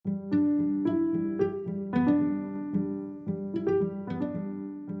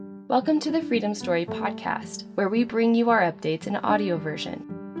Welcome to the Freedom Story podcast, where we bring you our updates in audio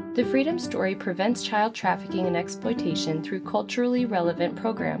version. The Freedom Story prevents child trafficking and exploitation through culturally relevant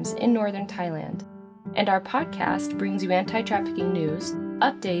programs in northern Thailand. And our podcast brings you anti-trafficking news,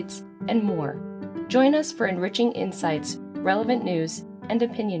 updates, and more. Join us for enriching insights, relevant news, and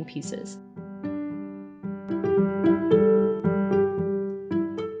opinion pieces.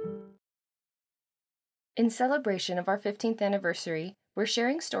 In celebration of our 15th anniversary, we're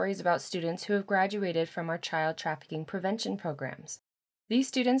sharing stories about students who have graduated from our child trafficking prevention programs. These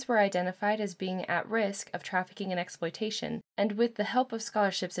students were identified as being at risk of trafficking and exploitation, and with the help of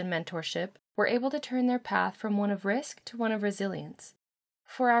scholarships and mentorship, were able to turn their path from one of risk to one of resilience.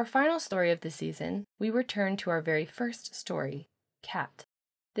 For our final story of the season, we return to our very first story, Kat.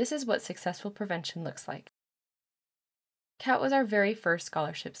 This is what successful prevention looks like. Kat was our very first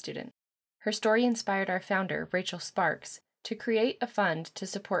scholarship student. Her story inspired our founder, Rachel Sparks, to create a fund to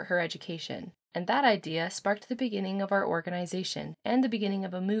support her education, and that idea sparked the beginning of our organization and the beginning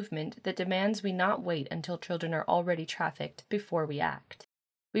of a movement that demands we not wait until children are already trafficked before we act.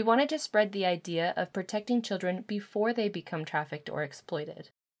 We wanted to spread the idea of protecting children before they become trafficked or exploited.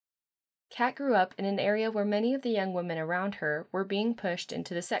 Kat grew up in an area where many of the young women around her were being pushed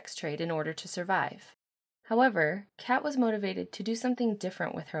into the sex trade in order to survive. However, Kat was motivated to do something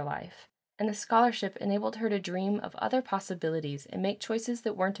different with her life, and the scholarship enabled her to dream of other possibilities and make choices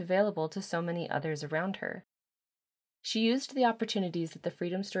that weren't available to so many others around her. She used the opportunities that the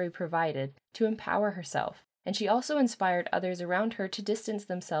Freedom Story provided to empower herself, and she also inspired others around her to distance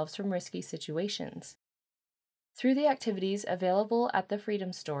themselves from risky situations. Through the activities available at the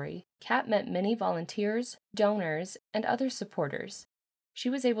Freedom Story, Kat met many volunteers, donors, and other supporters. She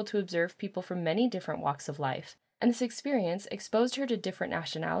was able to observe people from many different walks of life, and this experience exposed her to different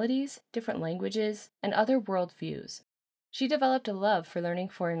nationalities, different languages, and other worldviews. She developed a love for learning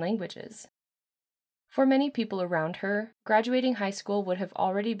foreign languages. For many people around her, graduating high school would have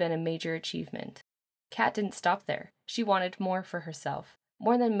already been a major achievement. Kat didn't stop there. She wanted more for herself,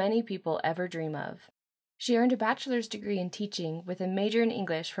 more than many people ever dream of. She earned a bachelor's degree in teaching with a major in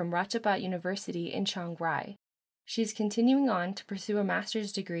English from Ratchabat University in Chiang Rai. She's continuing on to pursue a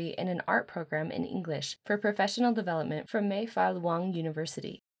master's degree in an art program in English for professional development from Mae Fai Luang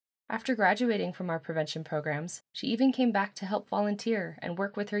University. After graduating from our prevention programs, she even came back to help volunteer and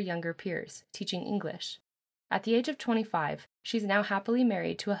work with her younger peers, teaching English. At the age of 25, she's now happily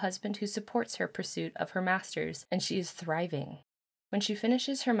married to a husband who supports her pursuit of her master's, and she is thriving. When she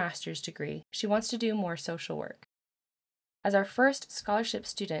finishes her master's degree, she wants to do more social work. As our first scholarship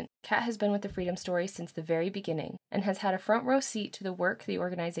student, Kat has been with the Freedom Story since the very beginning and has had a front row seat to the work the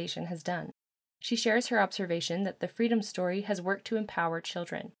organization has done. She shares her observation that the Freedom Story has worked to empower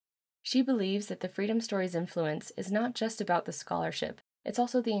children. She believes that the Freedom Story's influence is not just about the scholarship, it's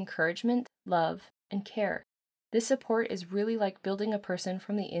also the encouragement, love, and care. This support is really like building a person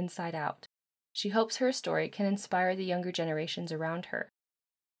from the inside out. She hopes her story can inspire the younger generations around her.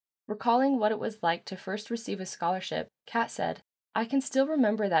 Recalling what it was like to first receive a scholarship, Kat said, "I can still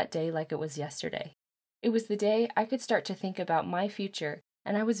remember that day like it was yesterday. It was the day I could start to think about my future,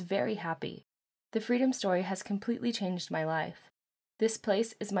 and I was very happy. The Freedom Story has completely changed my life. This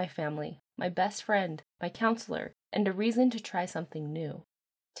place is my family, my best friend, my counselor, and a reason to try something new."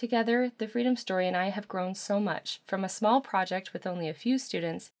 Together, the Freedom Story and I have grown so much, from a small project with only a few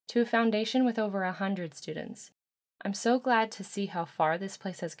students to a foundation with over 100 students. I'm so glad to see how far this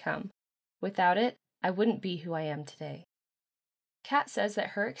place has come. Without it, I wouldn't be who I am today. Kat says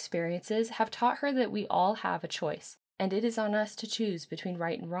that her experiences have taught her that we all have a choice, and it is on us to choose between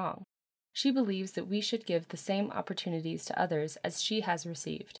right and wrong. She believes that we should give the same opportunities to others as she has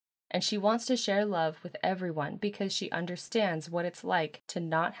received, and she wants to share love with everyone because she understands what it's like to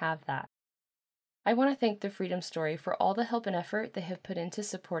not have that. I want to thank the Freedom Story for all the help and effort they have put into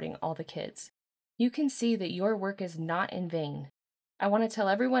supporting all the kids. You can see that your work is not in vain. I want to tell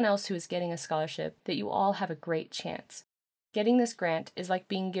everyone else who is getting a scholarship that you all have a great chance. Getting this grant is like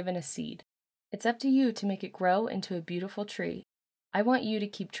being given a seed. It's up to you to make it grow into a beautiful tree. I want you to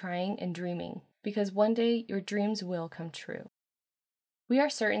keep trying and dreaming, because one day your dreams will come true. We are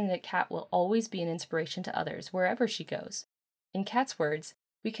certain that Kat will always be an inspiration to others wherever she goes. In Kat's words,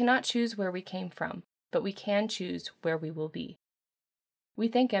 we cannot choose where we came from, but we can choose where we will be. We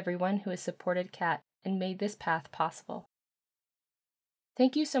thank everyone who has supported Kat and made this path possible.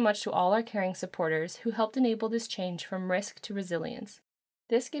 Thank you so much to all our caring supporters who helped enable this change from risk to resilience.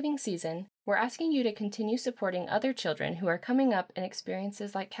 This giving season, we're asking you to continue supporting other children who are coming up in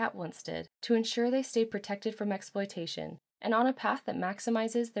experiences like Kat once did to ensure they stay protected from exploitation and on a path that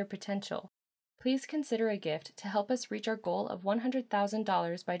maximizes their potential. Please consider a gift to help us reach our goal of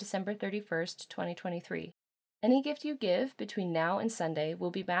 $100,000 by December 31st, 2023. Any gift you give between now and Sunday will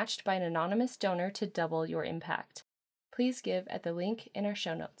be matched by an anonymous donor to double your impact. Please give at the link in our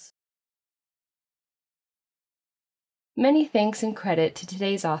show notes. Many thanks and credit to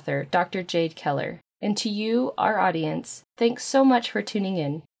today's author, Dr. Jade Keller, and to you, our audience, thanks so much for tuning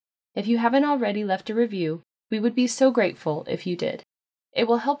in. If you haven't already left a review, we would be so grateful if you did. It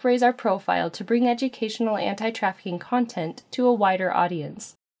will help raise our profile to bring educational anti-trafficking content to a wider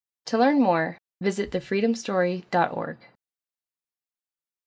audience. To learn more, visit thefreedomstory.org.